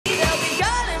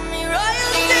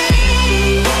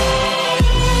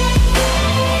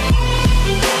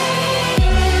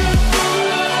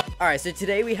Alright, so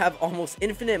today we have almost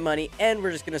infinite money, and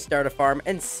we're just gonna start a farm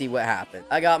and see what happens.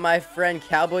 I got my friend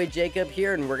Cowboy Jacob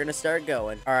here, and we're gonna start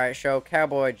going. Alright, so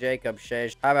Cowboy Jacob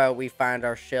says, how about we find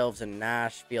our shelves in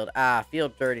nice field?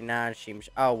 Field 39 seems,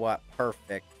 oh, what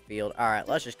perfect field. Alright,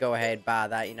 let's just go ahead and buy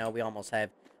that. You know,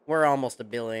 we're almost a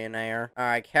billionaire.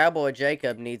 Alright, Cowboy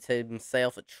Jacob needs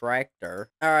himself a tractor.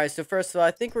 Alright, so first of all,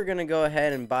 I think we're gonna go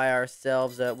ahead and buy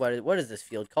ourselves a, what is this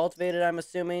field? Cultivated, I'm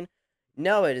assuming?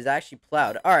 No, it is actually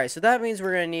plowed. Alright, so that means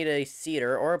we're gonna need a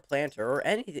seeder or a planter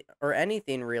or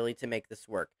anything really to make this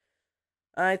work.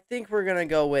 I think we're gonna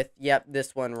go with, yep,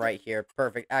 this one right here.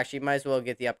 Perfect. Actually, might as well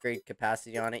get the upgrade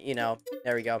capacity on it. You know,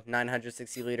 there we go.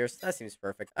 960 liters. That seems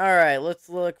perfect. Alright, let's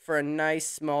look for a nice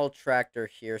small tractor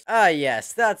here.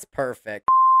 Yes, that's perfect.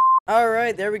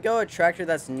 Alright, there we go. A tractor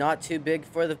that's not too big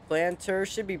for the planter.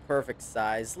 Should be perfect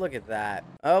size. Look at that.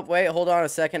 Oh, wait, hold on a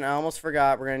second. I almost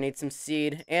forgot. We're gonna need some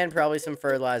seed and probably some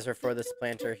fertilizer for this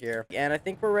planter here. And I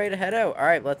think we're ready to head out.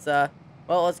 Alright, let's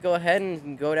go ahead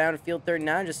and go down to field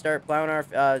 39 and just start plowing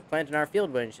our, planting our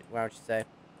field, why don't you say?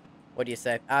 What do you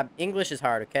say? English is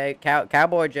hard, okay?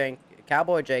 Cowboy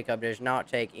Jacob does not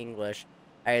take English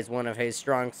as one of his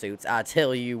strong suits. I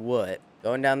tell you what.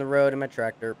 Going down the road in my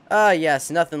tractor. Yes,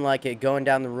 nothing like it. Going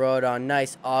down the road on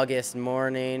nice August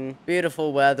morning.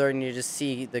 Beautiful weather, and you just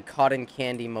see the cotton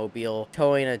candy mobile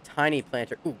towing a tiny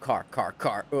planter. Ooh, car.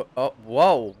 Oh,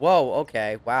 whoa,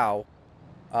 okay, wow.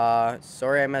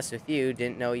 Sorry I messed with you.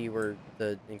 Didn't know you were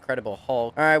the Incredible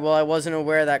Hulk. Alright, well, I wasn't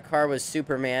aware that car was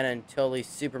Superman until he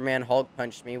Superman Hulk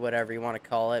punched me, whatever you want to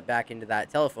call it, back into that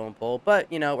telephone pole.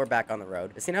 But, you know, we're back on the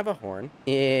road. Does he have a horn?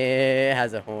 Yeah, it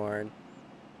has a horn.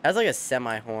 Has like a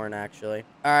semi-horn, actually.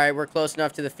 Alright, we're close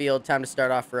enough to the field. Time to start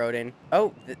off-roading.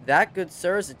 Oh, that, good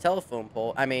sir, is a telephone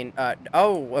pole. I mean,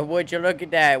 oh, would you look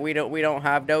at that? We don't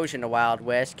have those in the Wild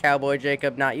West. Cowboy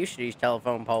Jacob not used to these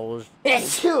telephone poles.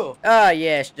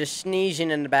 Yes, just sneezing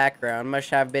in the background.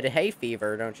 Must have a bit of hay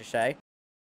fever, don't you say?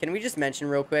 Can we just mention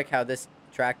real quick how this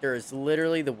tractor is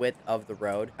literally the width of the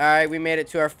road? Alright, we made it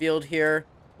to our field here.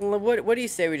 What do you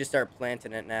say we just start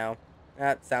planting it now?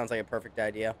 That sounds like a perfect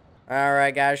idea.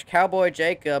 Alright, guys, Cowboy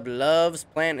Jacob loves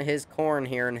planting his corn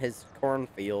here in his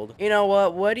cornfield. You know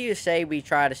what? What do you say we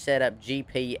try to set up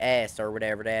GPS or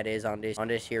whatever that is on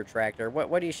this here tractor?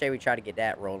 What do you say we try to get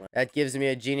that rolling? That gives me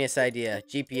a genius idea.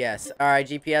 GPS. Alright,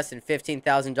 GPS, and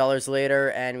 $15,000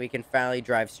 later, and we can finally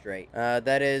drive straight.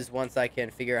 That is once I can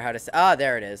figure out how to...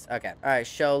 there it is. Okay. Alright,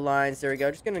 show lines. There we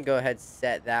go. Just gonna go ahead and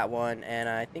set that one, and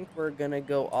I think we're gonna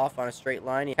go off on a straight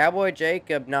line. Cowboy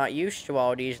Jacob not used to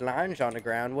all these lines on the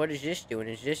ground. What is this doing?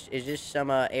 Is this some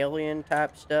alien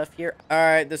type stuff here?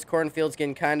 Alright, this cornfield's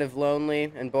getting kind of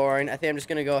lonely and boring. I think I'm just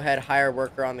gonna go ahead, hire a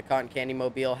worker on the cotton candy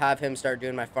mobile, have him start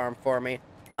doing my farm for me.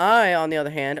 I, on the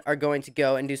other hand, are going to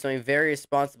go and do something very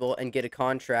responsible and get a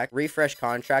contract, refresh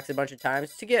contracts a bunch of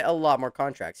times to get a lot more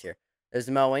contracts here. There's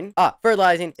mowing.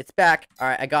 Fertilizing. It's back.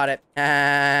 Alright, I got it.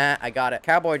 I got it.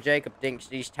 Cowboy Jacob thinks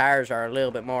these tires are a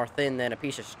little bit more thin than a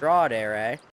piece of straw there,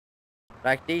 eh?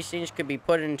 Like, these things could be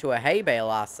put into a hay bale,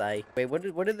 I say. Wait, what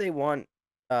did they want,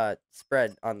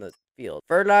 spread on the field?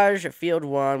 Fertilize field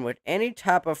 1 with any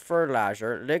type of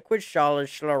fertilizer, liquid, solid,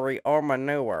 slurry, or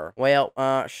manure. Well,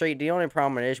 see, the only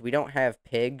problem is we don't have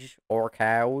pigs or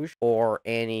cows or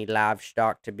any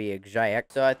livestock to be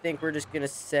exact. So I think we're just gonna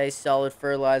say solid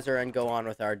fertilizer and go on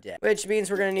with our day. Which means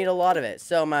we're gonna need a lot of it.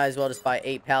 So might as well just buy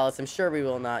 8 pallets. I'm sure we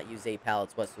will not use 8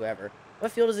 pallets whatsoever.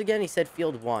 What field is it again? He said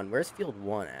field 1. Where's field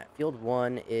 1 at? Field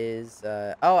 1 is,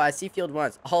 oh, I see field 1.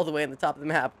 It's all the way on the top of the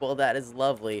map. Well, that is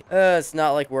lovely. It's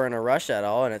not like we're in a rush at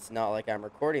all, and it's not like I'm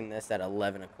recording this at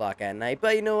 11 o'clock at night.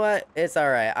 But you know what? It's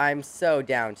alright. I'm so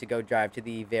down to go drive to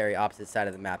the very opposite side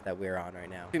of the map that we're on right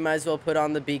now. We might as well put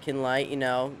on the beacon light, you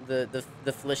know, the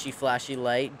flishy, flashy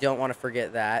light. Don't want to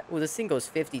forget that. Oh, this thing goes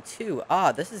 52.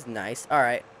 This is nice.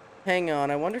 Alright. Hang on,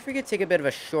 I wonder if we could take a bit of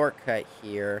a shortcut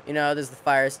here. You know, there's the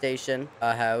fire station,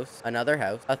 a house, another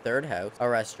house, a third house, a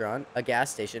restaurant, a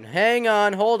gas station. Hang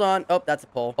on, hold on. Oh, that's a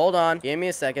pole. Hold on, give me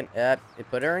a second. Yep,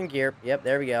 put her in gear. Yep,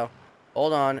 there we go.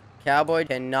 Hold on. Cowboy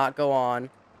cannot go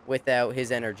on without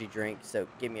his energy drink, so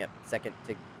give me a second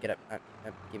to get up.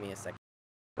 Give me a second.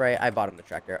 Right, I bought him the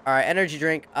tractor. Alright, energy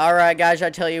drink. Alright, guys, I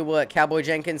tell you what. Cowboy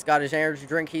Jenkins got his energy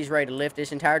drink. He's ready to lift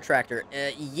this entire tractor.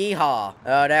 Yeehaw.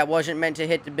 That wasn't meant to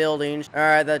hit the buildings.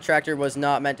 Alright, that tractor was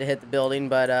not meant to hit the building,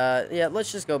 but, yeah,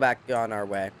 let's just go back on our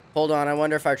way. Hold on, I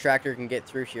wonder if our tractor can get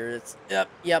through here. It's,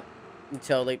 yep,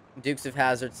 totally. Dukes of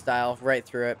Hazzard style, right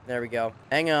through it. There we go.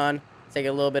 Hang on. Take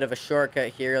a little bit of a shortcut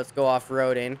here. Let's go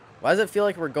off-roading. Why does it feel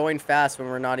like we're going fast when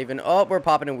we're not even... Oh, we're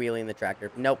popping and wheeling the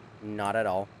tractor. Nope, not at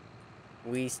all.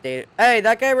 We stayed. Hey,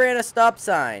 that guy ran a stop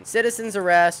sign. Citizens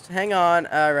arrest. Hang on.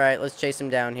 All right, let's chase him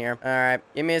down here. All right,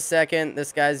 give me a second.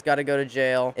 This guy's got to go to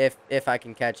jail if I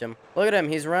can catch him. Look at him.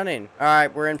 He's running. All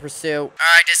right, we're in pursuit. All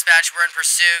right, dispatch. We're in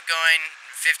pursuit going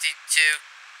 52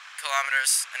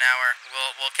 kilometers an hour.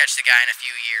 We'll catch the guy in a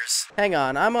few years. Hang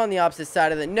on. I'm on the opposite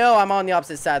side of the... No, I'm on the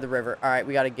opposite side of the river. All right,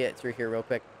 we got to get through here real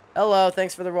quick. Hello,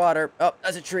 thanks for the water. Oh,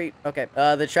 that's a treat. Okay,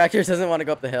 the tractor doesn't want to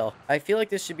go up the hill. I feel like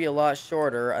this should be a lot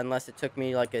shorter, unless it took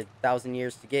me like 1,000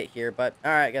 years to get here, but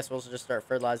alright, I guess we'll just start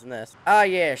fertilizing this. Ah,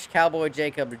 yes, Cowboy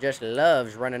Jacob just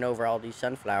loves running over all these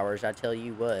sunflowers, I tell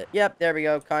you what. Yep, there we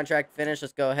go. Contract finished.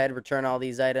 Let's go ahead, return all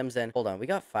these items, and hold on, we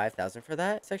got 5,000 for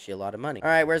that? It's actually a lot of money.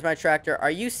 Alright, where's my tractor?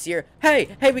 Are you serious? Hey,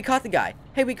 we caught the guy.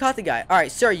 Hey, we caught the guy.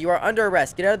 Alright, sir, you are under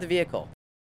arrest. Get out of the vehicle.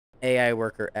 AI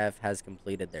worker F has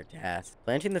completed their task.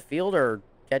 Planting the field or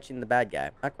catching the bad guy?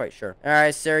 Not quite sure. All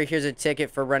right, sir, here's a ticket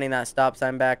for running that stop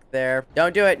sign back there.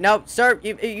 Don't do it. Nope, sir,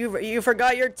 you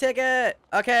forgot your ticket.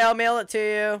 Okay, I'll mail it to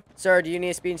you. Sir, do you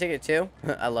need a speeding ticket too?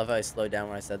 I love how I slowed down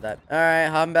when I said that. All right,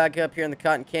 hopping back up here in the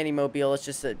cotton candy mobile. Let's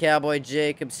just Cowboy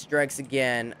Jacob strikes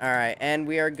again. All right, and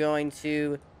we are going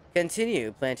to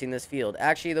continue planting this field.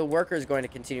 Actually, the worker is going to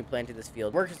continue planting this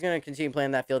field. Worker's going to continue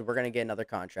planting that field. We're going to get another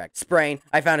contract. Spraying.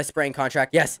 I found a spraying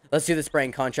contract. Yes, let's do the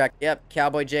spraying contract. Yep,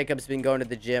 Cowboy Jacob's been going to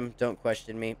the gym. Don't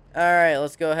question me. All right,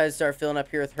 let's go ahead and start filling up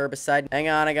here with herbicide. Hang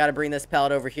on, I got to bring this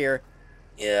pallet over here.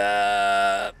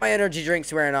 Yeah, my energy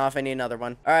drink's wearing off. I need another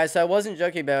one. All right, so I wasn't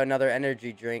joking about another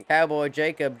energy drink. Cowboy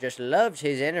Jacob just loves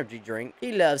his energy drink.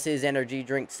 He loves his energy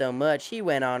drink so much, he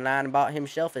went online and bought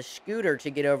himself a scooter to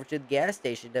get over to the gas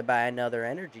station to buy another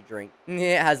energy drink.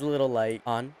 It has a little light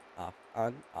on, off,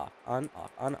 on, off, on,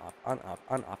 off, on, off, on, off,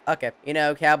 on, off. Okay, you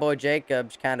know, Cowboy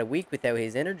Jacob's kind of weak without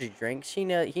his energy drinks. He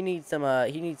needs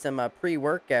some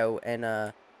pre-workout and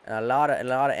a lot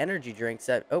of energy drinks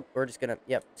that... Oh, we're just gonna...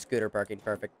 Yep, scooter parking.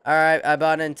 Perfect. All right, I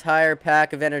bought an entire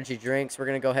pack of energy drinks. We're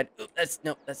gonna go ahead... Oh, that's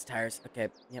tires. Okay,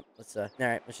 yep, let's... All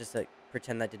right, let's just,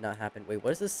 pretend that did not happen. Wait, what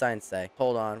does this sign say?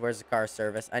 Hold on, where's the car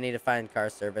service? I need to find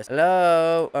car service.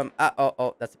 Hello?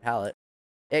 Oh, that's a pallet.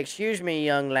 Excuse me,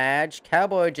 young lads.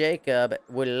 Cowboy Jacob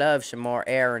would love some more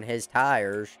air in his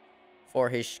tires for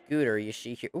his scooter. You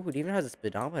see here. Ooh, it even has a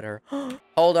speedometer.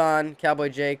 Hold on. Cowboy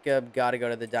Jacob gotta go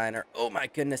to the diner. Oh my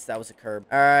goodness, that was a curb.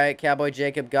 All right, Cowboy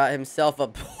Jacob got himself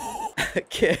a...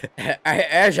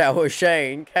 As I was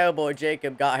saying, Cowboy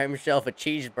Jacob got himself a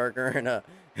cheeseburger and a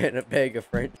bag of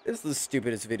French. This is the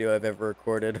stupidest video I've ever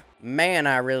recorded. Man,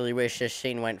 I really wish this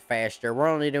scene went faster. We're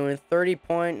only doing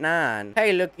 30.9.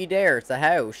 Hey, looky there. It's a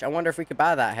house. I wonder if we could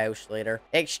buy that house later.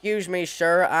 Excuse me,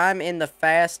 sir. I'm in the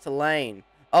fast lane.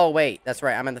 Oh, wait. That's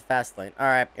right. I'm in the fast lane. All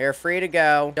right. You're free to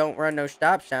go. Don't run no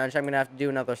stop signs. I'm going to have to do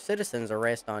another citizen's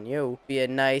arrest on you. Be a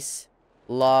nice,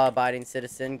 law-abiding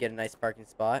citizen. Get a nice parking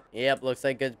spot. Yep. Looks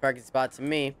like a good parking spot to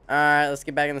me. All right. Let's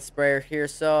get back in the sprayer here.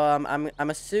 So, I'm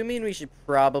assuming we should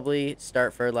probably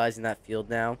start fertilizing that field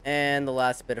now. And the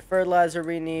last bit of fertilizer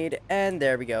we need. And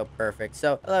there we go. Perfect.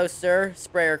 So, hello, sir.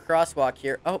 Sprayer crosswalk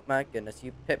here. Oh, my goodness.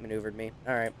 You pit maneuvered me.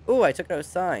 All right. Ooh, I took out a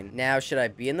sign. Now, should I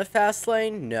be in the fast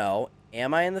lane? No.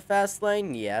 Am I in the fast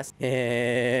lane? Yes.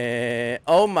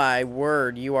 Oh my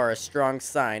word, you are a strong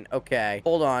sign. Okay,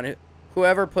 hold on.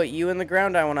 Whoever put you in the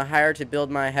ground, I want to hire to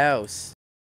build my house.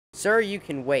 Sir, you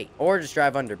can wait. Or just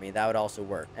drive under me. That would also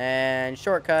work. And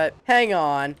shortcut. Hang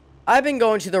on. I've been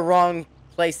going to the wrong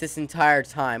place this entire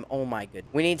time. Oh my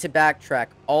goodness. We need to backtrack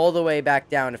all the way back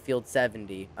down to field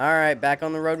 70. Alright, back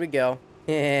on the road we go.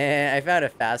 I found a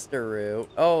faster route.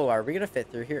 Oh, are we gonna fit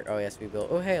through here? Oh, yes, we will.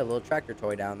 Oh, hey, a little tractor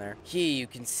toy down there. Here you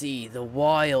can see the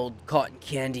wild cotton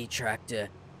candy tractor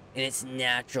in its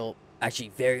natural,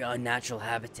 actually very unnatural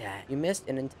habitat. You missed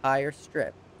an entire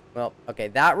strip. Well, okay,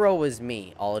 that row was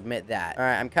me. I'll admit that. All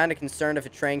right, I'm kind of concerned if a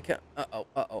train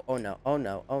oh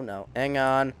no. Hang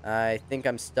on. I think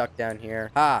I'm stuck down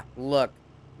here. Ha, look.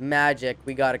 Magic.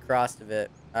 We got across of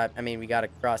it. We got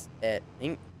across it.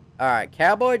 Alright,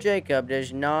 Cowboy Jacob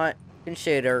does not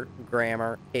consider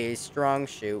grammar his strong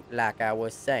suit, like I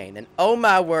was saying. And oh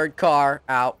my word, car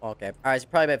out. Okay. Alright, so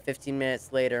probably about 15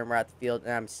 minutes later, and we're at the field,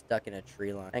 and I'm stuck in a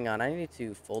tree line. Hang on, I need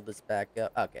to fold this back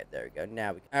up. Okay, there we go.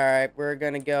 Now we can. Alright, we're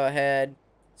gonna go ahead,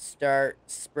 start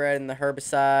spreading the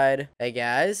herbicide. Hey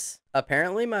guys,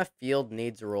 apparently my field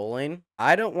needs rolling.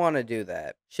 I don't want to do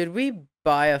that. Should we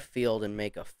buy a field and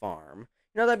make a farm?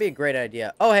 You know, that'd be a great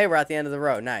idea. Oh, hey, we're at the end of the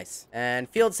road. Nice. And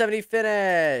field 70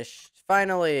 finished.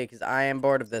 Finally, because I am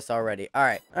bored of this already. All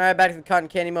right. All right, back to the cotton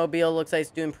candy mobile. Looks like it's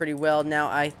doing pretty well. Now,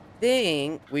 I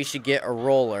think we should get a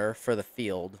roller for the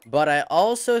field. But I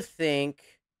also think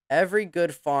every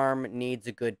good farm needs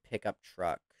a good pickup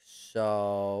truck.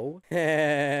 So,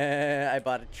 I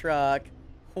bought a truck.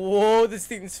 Whoa, this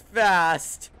thing's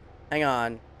fast. Hang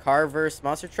on. Car versus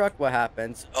monster truck? What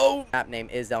happens? Oh, map name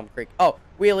is Elm Creek. Oh,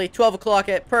 wheelie, 12 o'clock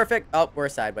it. Perfect. Oh, we're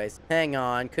sideways. Hang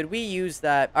on. Could we use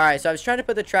that? All right, so I was trying to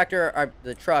put the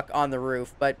truck on the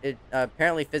roof, but it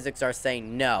apparently physics are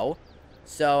saying no.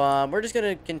 So, we're just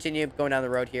going to continue going down the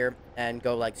road here and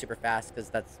go, like, super fast because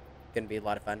that's going to be a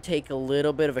lot of fun. Take a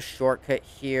little bit of a shortcut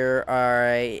here. All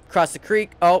right. Cross the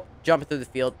creek. Oh, jumping through the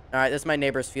field. All right, this is my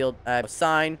neighbor's field.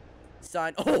 Sign.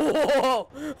 Oh!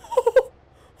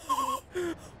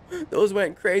 Those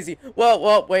went crazy.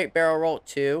 Whoa, wait. Barrel roll.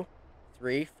 2,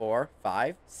 3, 4,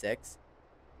 5, 6,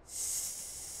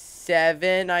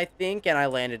 7, I think, and I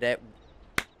landed it.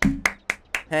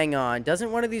 Hang on.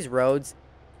 Doesn't one of these roads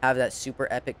have that super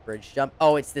epic bridge jump?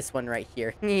 Oh, it's this one right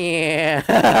here. Yeah.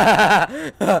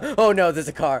 Oh no, there's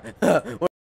a car.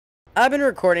 I've been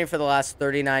recording for the last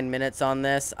 39 minutes on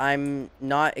this. I'm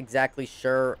not exactly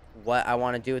sure what I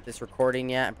want to do with this recording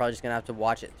yet. I'm probably just going to have to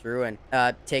watch it through and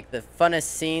take the funnest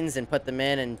scenes and put them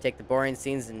in, and take the boring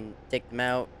scenes and take them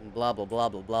out, and blah, blah, blah,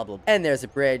 blah, blah, blah. And there's a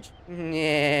bridge.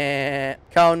 Yeah.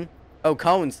 Cone. Oh,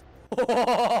 cones.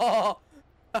 Oh,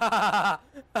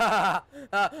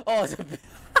 it's a,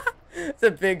 it's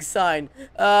a big sign.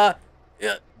 The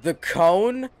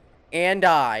cone and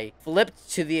I flipped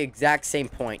to the exact same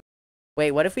point.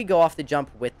 Wait, what if we go off the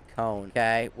jump with the cone?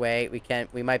 Okay, wait,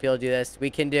 we might be able to do this. We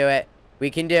can do it. We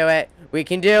can do it. We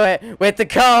can do it with the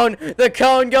cone. The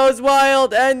cone goes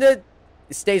wild and it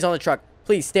stays on the truck.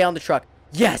 Please stay on the truck.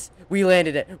 Yes, we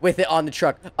landed it with it on the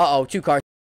truck. Uh-oh, 2 cars.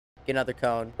 Get another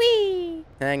cone. Whee!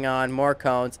 Hang on, more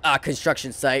cones.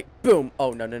 Construction site. Boom. Oh,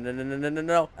 no, no, no, no, no, no, no,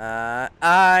 no.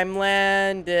 I'm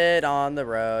landed on the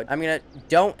road. I'm gonna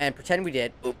and pretend we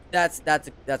did. Oop, that's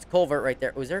a culvert right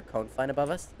there. Was there a cone flying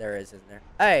above us? There is, isn't there?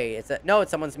 Hey, it's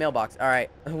someone's mailbox. All right.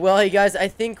 Well, hey guys, I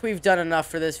think we've done enough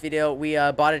for this video. We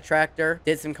bought a tractor,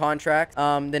 did some contracts.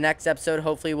 The next episode,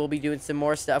 hopefully, we'll be doing some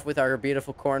more stuff with our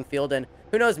beautiful cornfield, and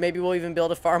who knows, maybe we'll even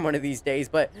build a farm one of these days.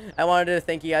 But I wanted to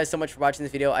thank you guys so much for watching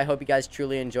this video. I hope you guys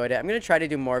truly enjoyed it. I'm going to try to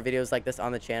do more videos like this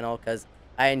on the channel because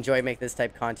I enjoy making this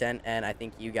type of content, and I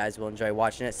think you guys will enjoy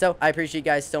watching it. So I appreciate you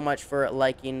guys so much for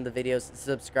liking the videos,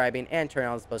 subscribing, and turning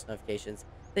on those post notifications.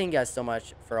 Thank you guys so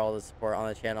much for all the support on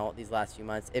the channel these last few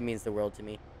months. It means the world to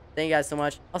me. Thank you guys so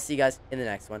much. I'll see you guys in the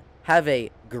next one. Have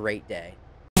a great day.